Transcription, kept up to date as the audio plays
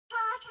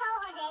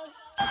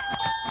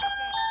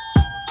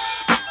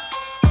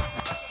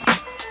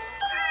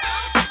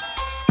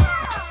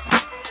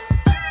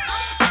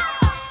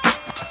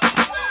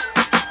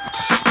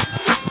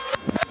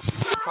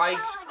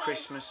Craig's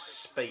Christmas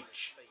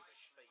speech.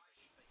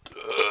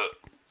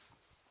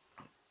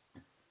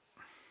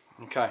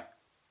 Okay.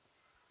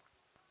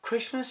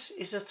 Christmas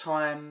is a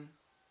time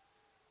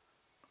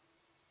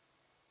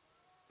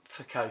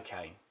for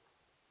cocaine.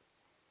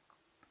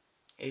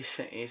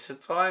 It's a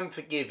time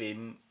for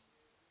giving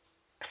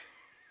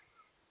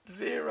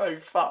zero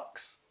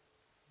fucks.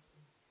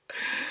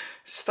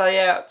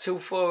 Stay out till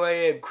 4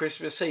 a.m.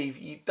 Christmas Eve.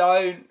 You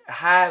don't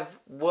have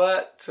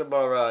work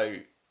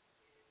tomorrow.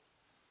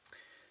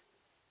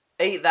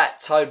 Eat that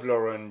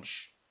Toblerone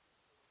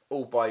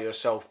all by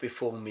yourself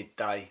before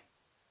midday.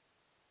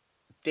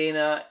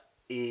 Dinner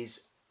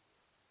is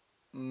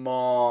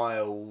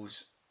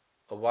miles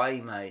away,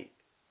 mate.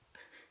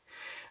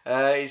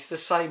 It's the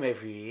same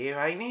every year,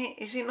 ain't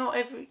it? Is it not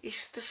every?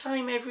 It's the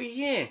same every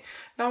year.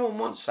 No one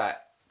wants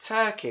that.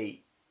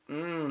 Turkey.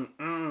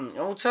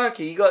 Oh,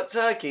 turkey. You got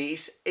turkey.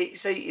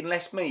 It's eating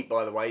less meat,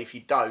 by the way, if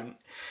you don't.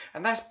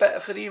 And that's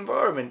better for the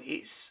environment.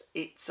 It's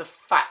a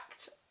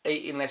fact.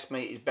 Eating less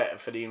meat is better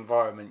for the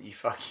environment, you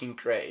fucking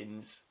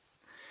cretins.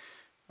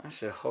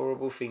 That's a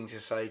horrible thing to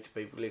say to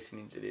people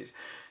listening to this.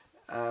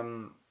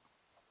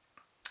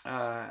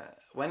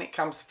 When it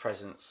comes to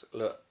presents,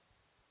 look.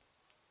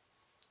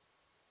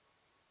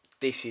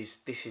 This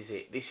is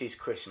it. This is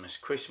Christmas.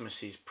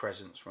 Christmas is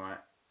presents, right?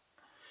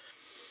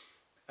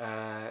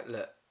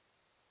 Look,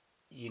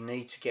 you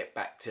need to get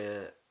back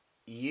to.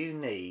 You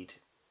need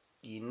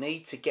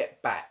to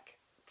get back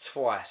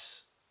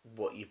twice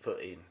what you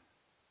put in.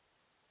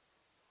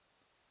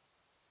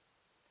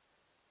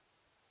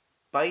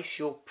 Base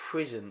your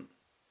present.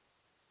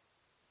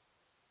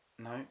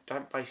 No,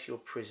 don't base your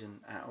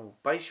present at all.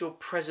 Base your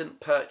present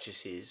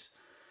purchases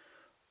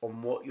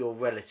on what your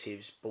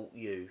relatives bought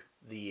you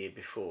the year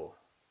before.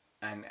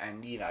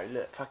 And you know,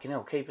 look, fucking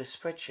hell, keep a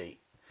spreadsheet.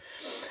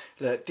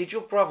 Look, did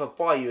your brother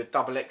buy you a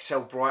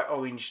XXL bright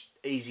orange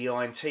Easy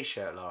Iron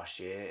t-shirt last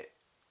year?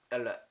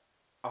 Look,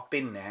 I've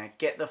been there.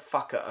 Get the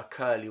fuck at a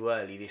curly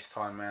whirly this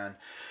time round.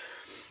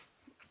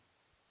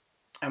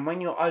 And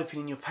when you're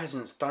opening your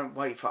presents, don't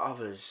wait for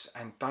others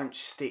and don't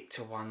stick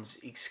to ones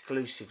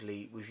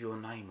exclusively with your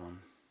name on.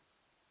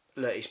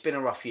 Look, it's been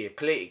a rough year.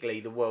 Politically,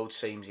 the world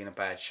seems in a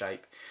bad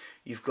shape.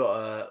 You've got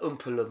a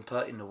Oompa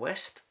Loompa in the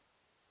west,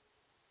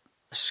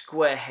 a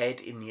square head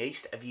in the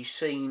east. Have you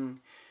seen?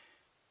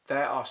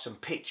 There are some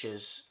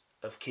pictures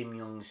of Kim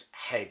Jong's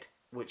head,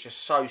 which are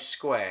so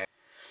square.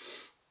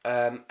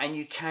 And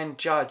you can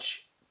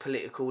judge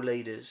political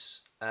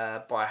leaders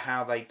by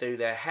how they do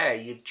their hair.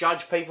 You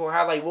judge people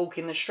how they walk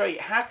in the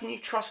street. How can you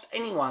trust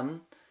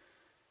anyone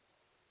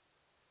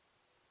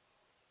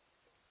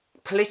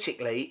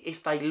politically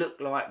if they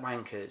look like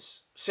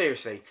wankers?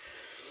 Seriously.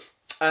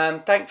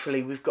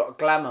 Thankfully, we've got a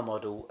glamour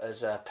model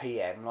as a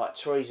PM. Like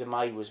Theresa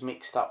May was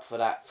mixed up for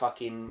that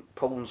fucking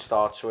porn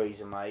star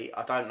Theresa May.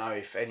 I don't know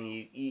if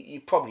any... You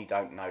probably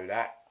don't know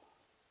that.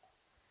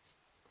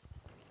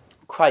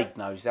 Craig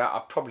knows that.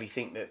 I probably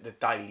think that the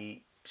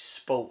Daily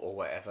Sport or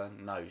whatever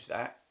knows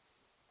that.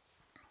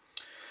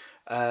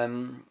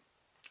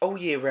 All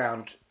year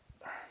round,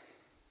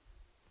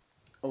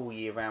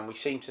 we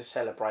seem to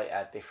celebrate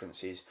our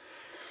differences.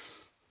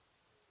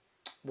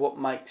 What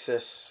makes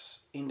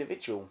us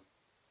individual?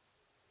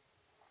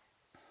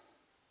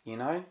 You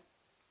know?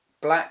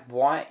 Black,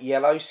 white,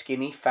 yellow,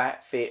 skinny,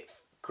 fat, fit,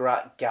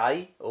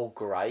 gay or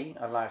grey.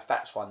 I don't know if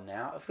that's one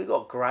now. Have we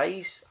got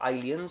greys,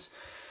 aliens,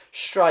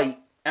 straight,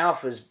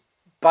 alphas,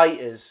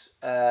 betas,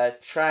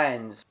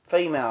 trans,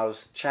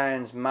 females,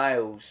 trans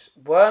males,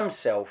 worm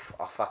self.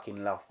 I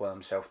fucking love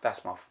worm self.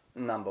 That's my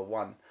number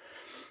one.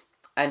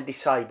 And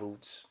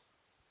disableds.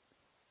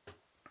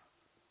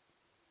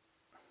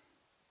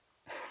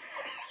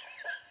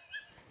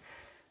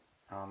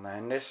 Oh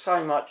man, there's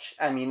so much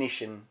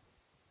ammunition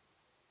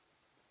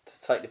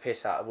to take the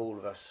piss out of all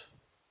of us.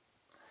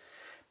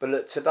 But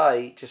look,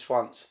 today, just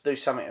once, do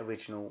something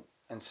original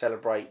and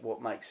celebrate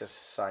what makes us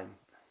the same.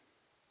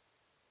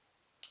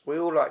 We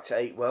all like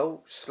to eat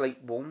well,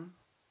 sleep warm,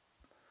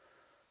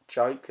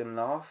 joke and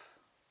laugh,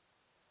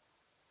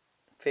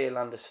 feel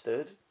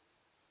understood.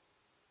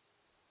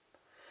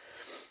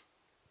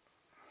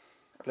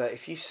 Look,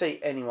 if you see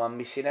anyone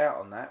missing out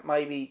on that,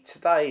 maybe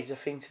today is a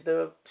thing to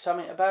do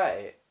something about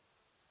it.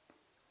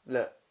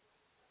 Look,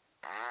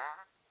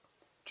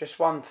 just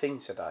one thing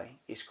today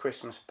is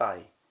Christmas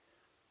Day.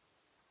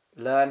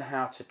 Learn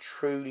how to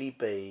truly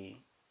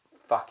be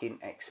fucking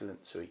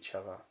excellent to each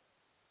other.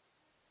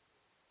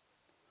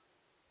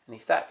 And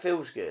if that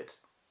feels good,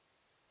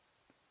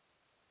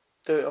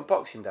 do it on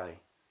Boxing Day.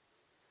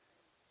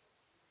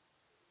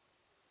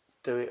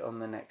 Do it on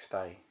the next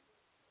day.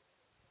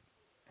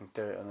 And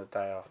do it on the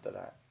day after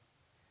that.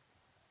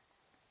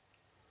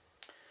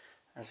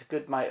 As a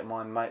good mate of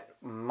mine,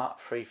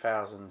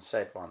 Mutt3000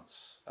 said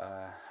once,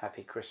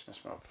 happy Christmas,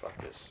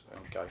 motherfuckers,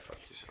 and go fuck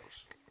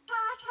yourselves.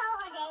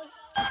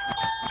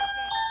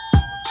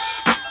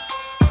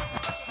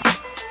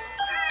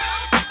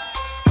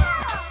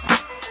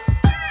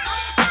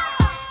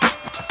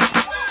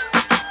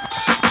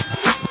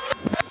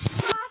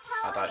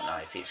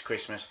 it's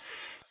Christmas.